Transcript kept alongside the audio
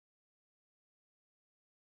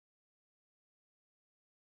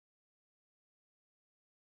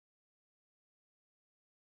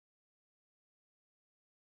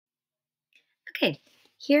Okay,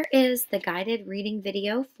 here is the guided reading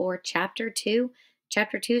video for Chapter 2.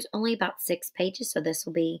 Chapter 2 is only about 6 pages, so this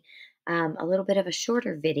will be a little bit of a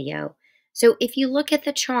shorter video. So if you look at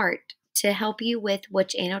the chart to help you with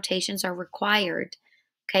which annotations are required,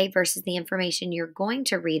 okay, versus the information you're going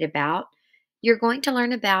to read about, you're going to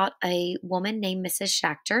learn about a woman named Mrs.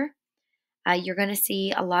 Schachter. You're going to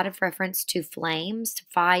see a lot of reference to flames, to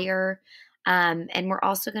fire, and we're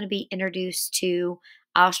also going to be introduced to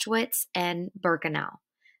Auschwitz and Birkenau.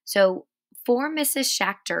 So, for Mrs.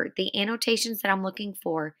 Schachter, the annotations that I'm looking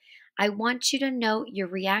for, I want you to note your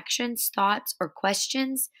reactions, thoughts, or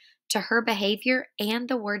questions to her behavior and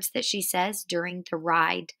the words that she says during the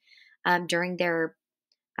ride, during their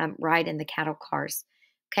ride in the cattle cars.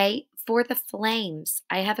 Okay, for the flames,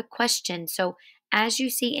 I have a question. So, as you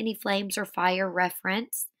see any flames or fire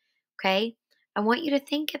reference, okay, I want you to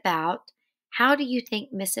think about how do you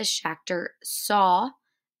think Mrs. Schachter saw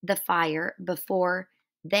the fire before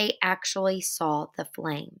they actually saw the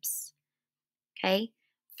flames? Okay,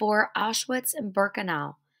 for Auschwitz and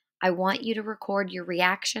Birkenau, I want you to record your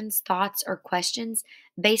reactions, thoughts, or questions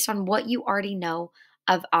based on what you already know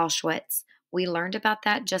of Auschwitz. We learned about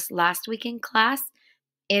that just last week in class.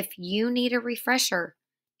 If you need a refresher,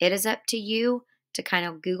 it is up to you to kind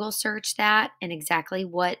of Google search that and exactly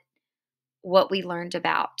what we learned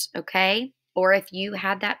about, okay? Or if you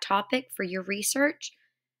had that topic for your research,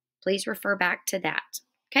 please refer back to that.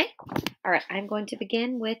 Okay? All right, I'm going to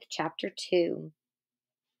begin with chapter 2.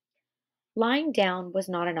 Lying down was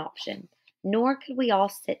not an option, nor could we all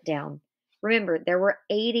sit down. Remember, there were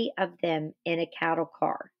 80 of them in a cattle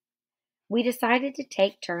car. We decided to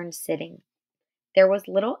take turns sitting. There was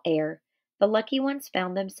little air. The lucky ones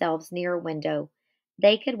found themselves near a window.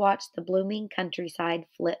 They could watch the blooming countryside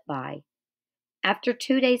flit by. After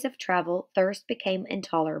 2 days of travel, thirst became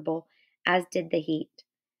intolerable, as did the heat.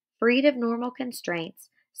 Freed of normal constraints,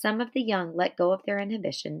 some of the young let go of their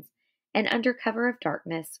inhibitions, and under cover of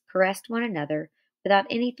darkness caressed one another without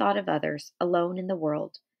any thought of others, alone in the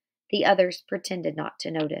world. The others pretended not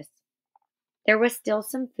to notice. There was still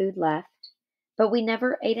some food left, but we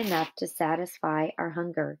never ate enough to satisfy our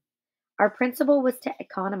hunger. Our principle was to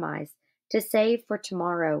economize, to save for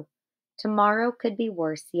tomorrow. Tomorrow could be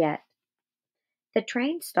worse yet. The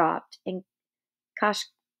train stopped in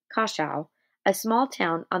Kaschau, a small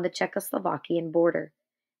town on the Czechoslovakian border.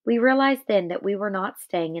 We realized then that we were not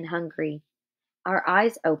staying in Hungary. Our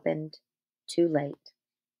eyes opened too late.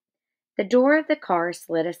 The door of the car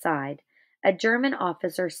slid aside. A German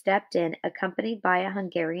officer stepped in, accompanied by a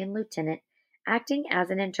Hungarian lieutenant, acting as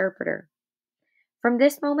an interpreter. From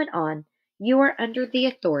this moment on, you are under the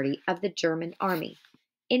authority of the German army.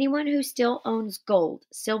 Anyone who still owns gold,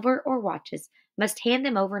 silver, or watches must hand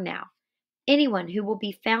them over now. Anyone who will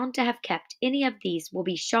be found to have kept any of these will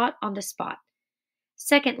be shot on the spot.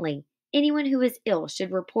 Secondly, anyone who is ill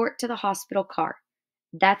should report to the hospital car.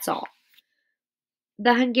 That's all.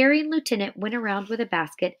 The Hungarian lieutenant went around with a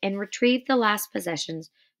basket and retrieved the last possessions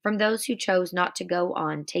from those who chose not to go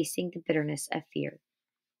on tasting the bitterness of fear.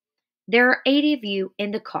 There are 80 of you in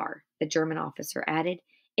the car, the German officer added.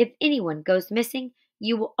 If anyone goes missing,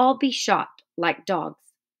 you will all be shot like dogs.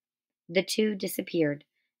 The two disappeared.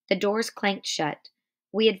 The doors clanked shut.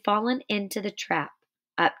 We had fallen into the trap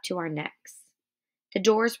up to our necks. The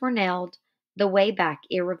doors were nailed, the way back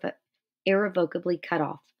irrevocably cut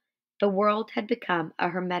off. The world had become a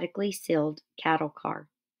hermetically sealed cattle car.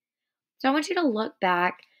 So I want you to look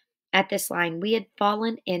back at this line. We had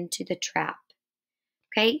fallen into the trap.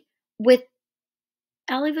 Okay? With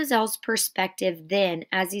Elie Wiesel's perspective then,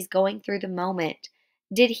 as he's going through the moment,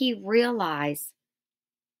 did he realize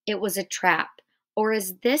it was a trap? Or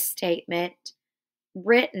is this statement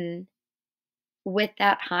written with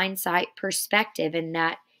that hindsight perspective and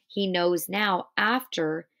that he knows now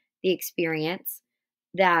after the experience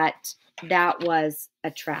that that was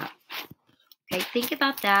a trap? Okay, think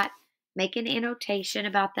about that. Make an annotation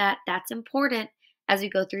about that. That's important as we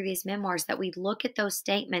go through these memoirs, that we look at those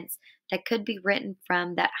statements that could be written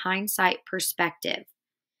from that hindsight perspective.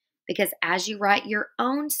 Because as you write your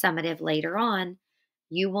own summative later on,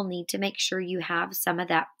 you will need to make sure you have some of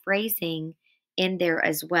that phrasing in there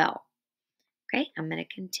as well. Okay, I'm going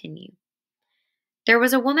to continue. There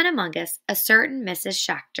was a woman among us, a certain Mrs.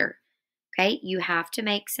 Schachter. Okay, you have to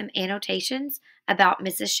make some annotations about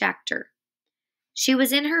Mrs. Schachter. She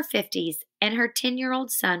was in her 50s, and her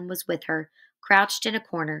 10-year-old son was with her, crouched in a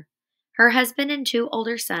corner. Her husband and 2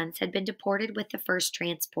 older sons had been deported with the first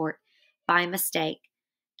transport by mistake.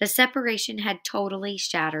 The separation had totally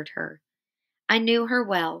shattered her. I knew her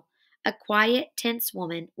well, a quiet, tense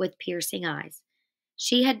woman with piercing eyes.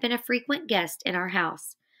 She had been a frequent guest in our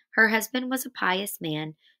house. Her husband was a pious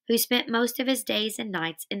man who spent most of his days and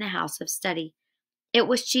nights in the house of study. It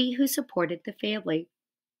was she who supported the family.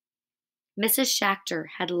 Mrs. Schachter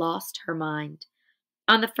had lost her mind.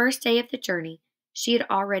 On the first day of the journey, she had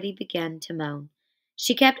already begun to moan.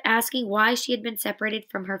 She kept asking why she had been separated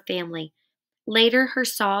from her family. Later, her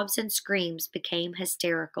sobs and screams became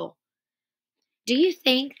hysterical. Do you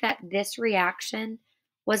think that this reaction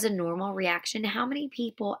was a normal reaction? How many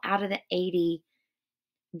people out of the 80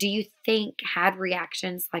 do you think had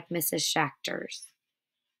reactions like Mrs. Schachter's?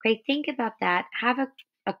 Okay, think about that. Have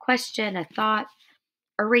a question, a thought,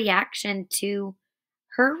 a reaction to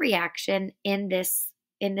her reaction in this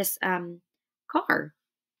car.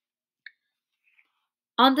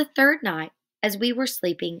 On the third night, as we were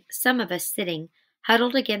sleeping, some of us sitting,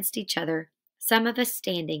 huddled against each other, some of us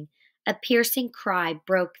standing, a piercing cry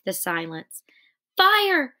broke the silence.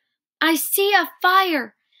 Fire! I see a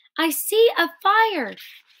fire! I see a fire!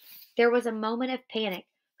 There was a moment of panic.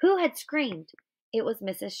 Who had screamed? It was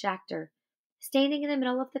Mrs. Schachter. Standing in the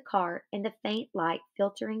middle of the car, in the faint light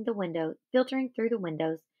filtering through the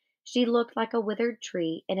windows, she looked like a withered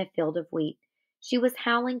tree in a field of wheat. She was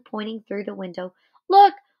howling, pointing through the window.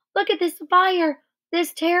 Look! Look at this fire!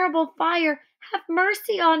 This terrible fire! Have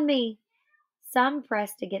mercy on me! Some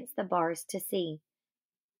pressed against the bars to see.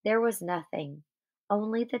 There was nothing,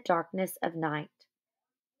 only the darkness of night.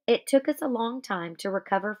 It took us a long time to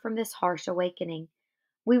recover from this harsh awakening.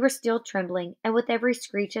 We were still trembling, and with every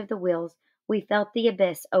screech of the wheels, we felt the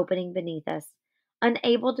abyss opening beneath us.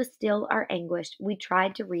 Unable to still our anguish, we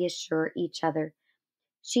tried to reassure each other.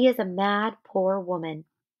 She is a mad, poor woman.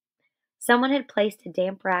 Someone had placed a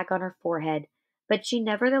damp rag on her forehead, but she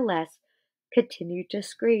nevertheless continued to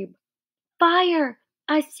scream. Fire!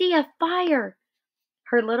 I see a fire!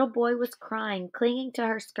 Her little boy was crying, clinging to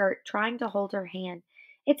her skirt, trying to hold her hand.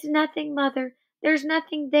 It's nothing, Mother. There's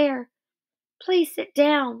nothing there. Please sit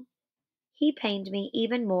down. He pained me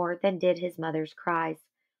even more than did his mother's cries.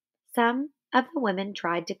 Some of the women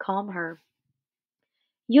tried to calm her.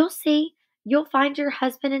 You'll see. You'll find your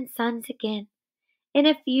husband and sons again. In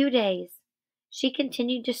a few days. She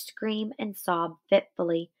continued to scream and sob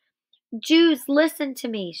fitfully. Jews, listen to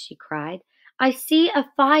me, she cried. I see a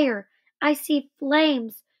fire. I see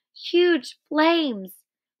flames, huge flames.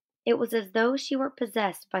 It was as though she were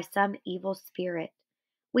possessed by some evil spirit.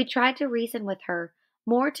 We tried to reason with her,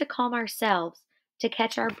 more to calm ourselves, to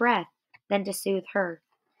catch our breath, than to soothe her.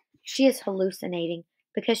 She is hallucinating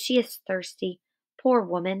because she is thirsty. Poor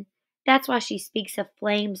woman. That's why she speaks of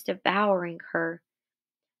flames devouring her.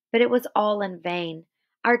 But it was all in vain.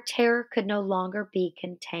 Our terror could no longer be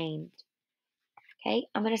contained. Okay,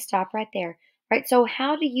 I'm going to stop right there. All right, so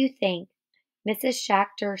how do you think Mrs.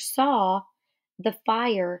 Schachter saw the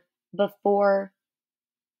fire before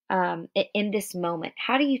in this moment?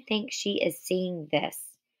 How do you think she is seeing this?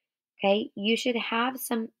 Okay, you should have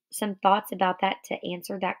some thoughts about that to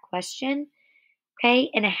answer that question. Okay,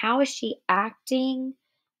 and how is she acting?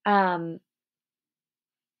 Um,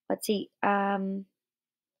 let's see.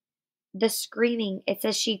 The screaming. It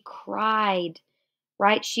says she cried,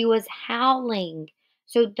 right? She was howling.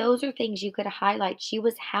 So those are things you could highlight. She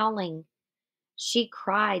was howling. She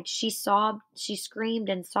cried. She sobbed. She screamed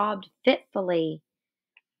and sobbed fitfully.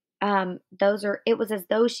 It was as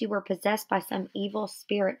though she were possessed by some evil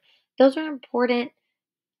spirit. Those are important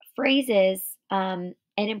phrases, and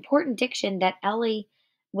important diction that Elie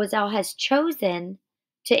Wiesel has chosen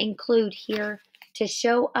to include here to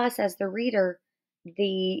show us as the reader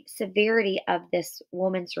the severity of this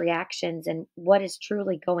woman's reactions and what is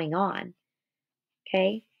truly going on.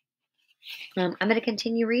 Okay. I'm going to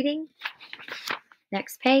continue reading.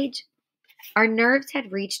 Next page. Our nerves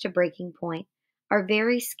had reached a breaking point. Our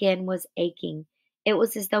very skin was aching. It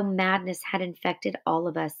was as though madness had infected all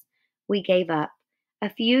of us. We gave up.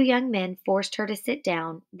 A few young men forced her to sit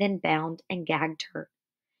down, then bound and gagged her.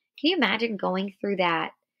 Can you imagine going through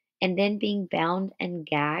that and then being bound and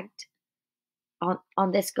gagged?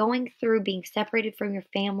 On this, going through being separated from your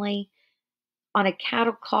family, on a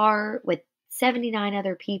cattle car with 79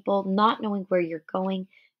 other people, not knowing where you're going,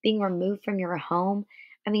 being removed from your home.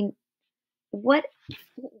 I mean, what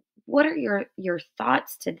what are your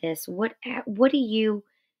thoughts to this? What are you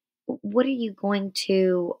going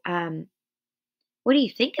to what do you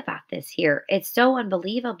think about this here? It's so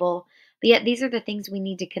unbelievable, but yet these are the things we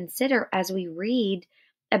need to consider as we read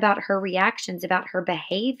about her reactions, about her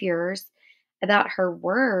behaviors, about her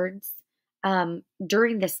words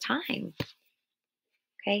during this time.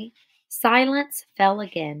 Okay. Silence fell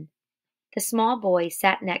again. The small boy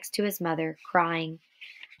sat next to his mother, crying.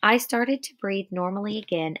 I started to breathe normally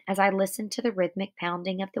again as I listened to the rhythmic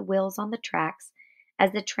pounding of the wheels on the tracks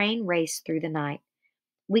as the train raced through the night.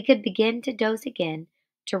 We could begin to doze again,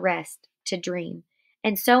 to rest, to dream.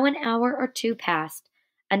 And so an hour or two passed.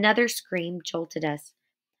 Another scream jolted us.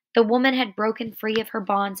 The woman had broken free of her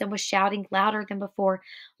bonds and was shouting louder than before,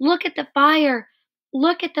 "Look at the fire!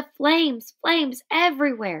 Look at the flames! Flames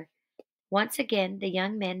everywhere!" Once again, the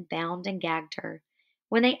young men bound and gagged her.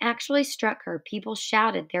 When they actually struck her, people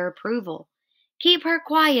shouted their approval. "Keep her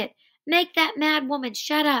quiet! Make that mad woman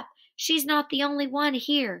shut up! She's not the only one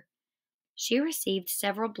here!" She received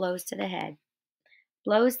several blows to the head,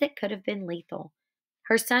 blows that could have been lethal.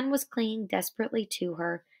 Her son was clinging desperately to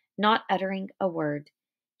her, not uttering a word.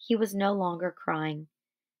 He was no longer crying.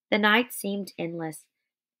 The night seemed endless.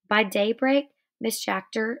 By daybreak, Miss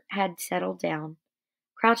Schachter had settled down.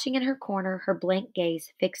 Crouching in her corner, her blank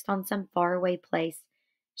gaze fixed on some faraway place,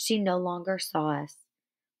 she no longer saw us.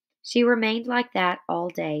 She remained like that all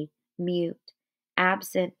day, mute,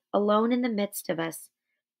 absent, alone in the midst of us.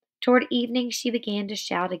 Toward evening she began to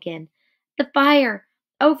shout again, "The fire!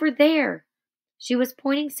 Over there!" She was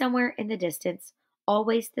pointing somewhere in the distance,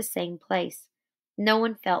 always the same place. No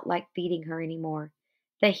one felt like feeding her any more.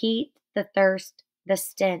 The heat, the thirst, the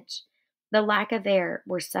stench, the lack of air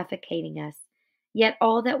were suffocating us. Yet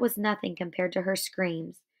all that was nothing compared to her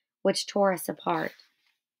screams, which tore us apart.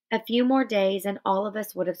 A few more days and all of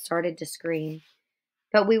us would have started to scream.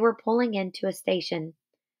 But we were pulling into a station.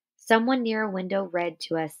 Someone near a window read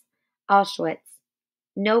to us, "Auschwitz."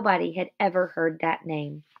 Nobody had ever heard that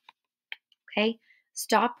name. Okay,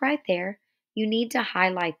 stop right there. You need to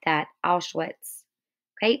highlight that, Auschwitz.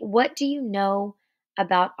 Okay, what do you know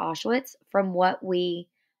about Auschwitz from what we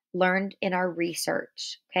learned in our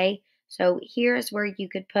research? Okay, so here's where you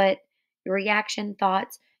could put your reaction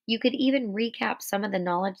thoughts. You could even recap some of the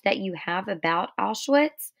knowledge that you have about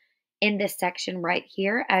Auschwitz in this section right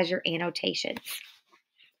here as your annotation.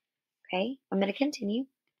 Okay, I'm going to continue.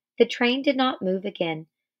 The train did not move again.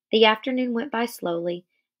 The afternoon went by slowly.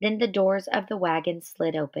 Then the doors of the wagon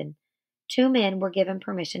slid open. Two men were given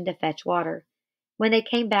permission to fetch water. When they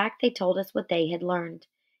came back, they told us what they had learned.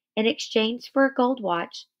 In exchange for a gold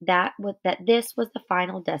watch, that this was the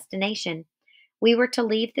final destination. We were to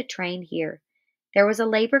leave the train here. There was a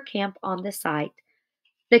labor camp on the site.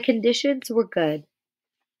 The conditions were good.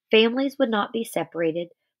 Families would not be separated.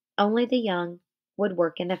 Only the young would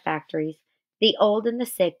work in the factories. The old and the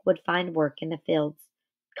sick would find work in the fields.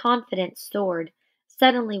 Confidence soared.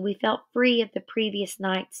 Suddenly we felt free of the previous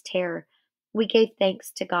night's terror. We gave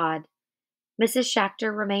thanks to God. Mrs.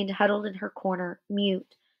 Schachter remained huddled in her corner,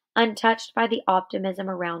 mute, untouched by the optimism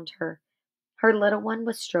around her. Her little one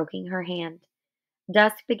was stroking her hand.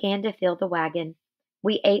 Dusk began to fill the wagon.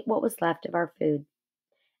 We ate what was left of our food.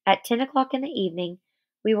 At 10 o'clock in the evening,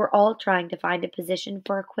 we were all trying to find a position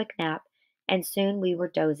for a quick nap, and soon we were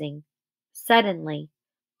dozing. Suddenly,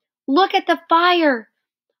 "Look at the fire!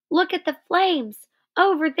 Look at the flames!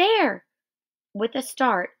 Over there!" With a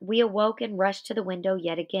start, we awoke and rushed to the window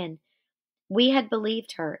yet again. We had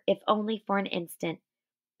believed her, if only for an instant,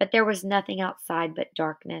 but there was nothing outside but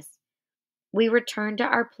darkness. We returned to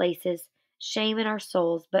our places, shame in our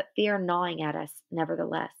souls, but fear gnawing at us,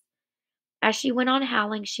 nevertheless. As she went on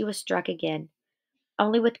howling, she was struck again.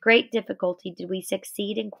 Only with great difficulty did we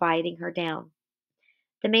succeed in quieting her down.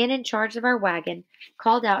 The man in charge of our wagon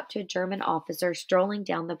called out to a German officer strolling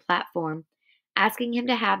down the platform, asking him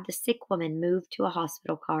to have the sick woman moved to a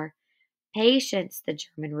hospital car. "Patience," the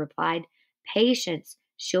German replied. "Patience.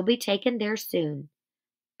 She'll be taken there soon."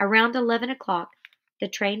 Around 11 o'clock, the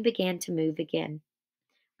train began to move again.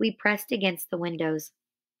 We pressed against the windows.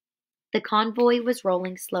 The convoy was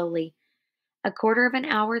rolling slowly. A quarter of an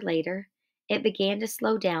hour later, it began to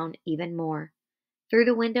slow down even more. Through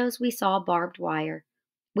the windows we saw barbed wire.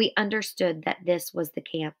 We understood that this was the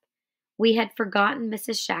camp. We had forgotten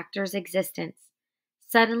Mrs. Schachter's existence.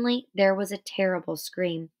 Suddenly there was a terrible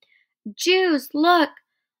scream. "Jews, look!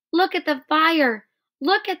 Look at the fire!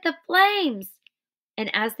 Look at the flames!"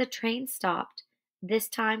 And as the train stopped, this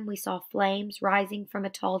time we saw flames rising from a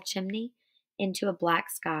tall chimney into a black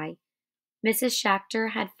sky. Mrs.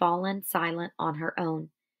 Schachter had fallen silent on her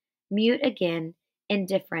own. Mute again,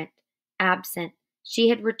 indifferent, absent, she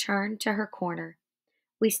had returned to her corner.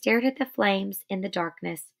 We stared at the flames in the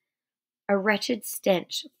darkness. A wretched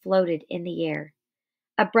stench floated in the air.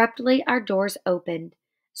 Abruptly our doors opened.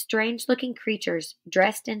 Strange-looking creatures,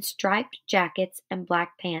 dressed in striped jackets and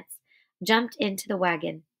black pants, jumped into the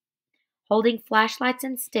wagon. Holding flashlights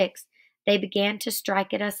and sticks, they began to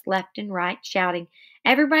strike at us left and right, shouting,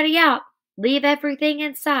 "Everybody out! Leave everything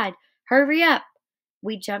inside! Hurry up!"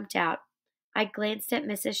 We jumped out. I glanced at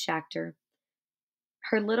Mrs. Schachter.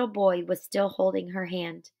 Her little boy was still holding her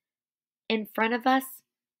hand. In front of us,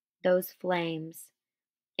 those flames.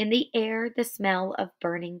 In the air, the smell of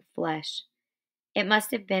burning flesh. It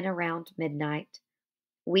must have been around midnight.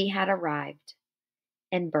 We had arrived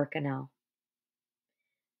in Birkenau.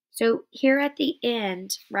 So here at the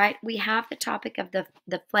end, right, we have the topic of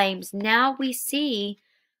the flames. Now we see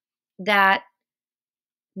that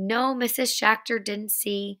no, Mrs. Schachter didn't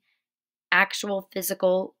see actual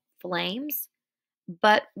physical flames,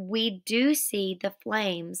 but we do see the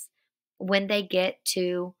flames when they get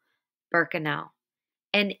to Birkenau.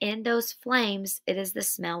 And in those flames, it is the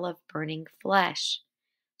smell of burning flesh.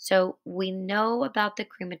 So we know about the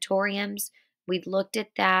crematoriums. We looked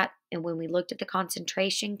at that. And when we looked at the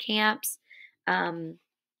concentration camps,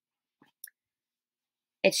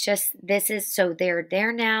 it's just, so they're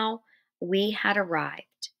there now. We had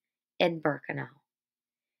arrived in Birkenau.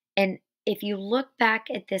 And if you look back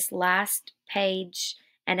at this last page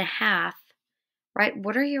and a half, right,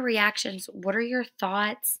 what are your reactions? What are your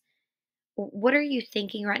thoughts? What are you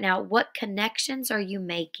thinking right now? What connections are you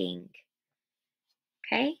making?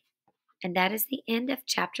 Okay. And that is the end of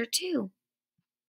chapter 2.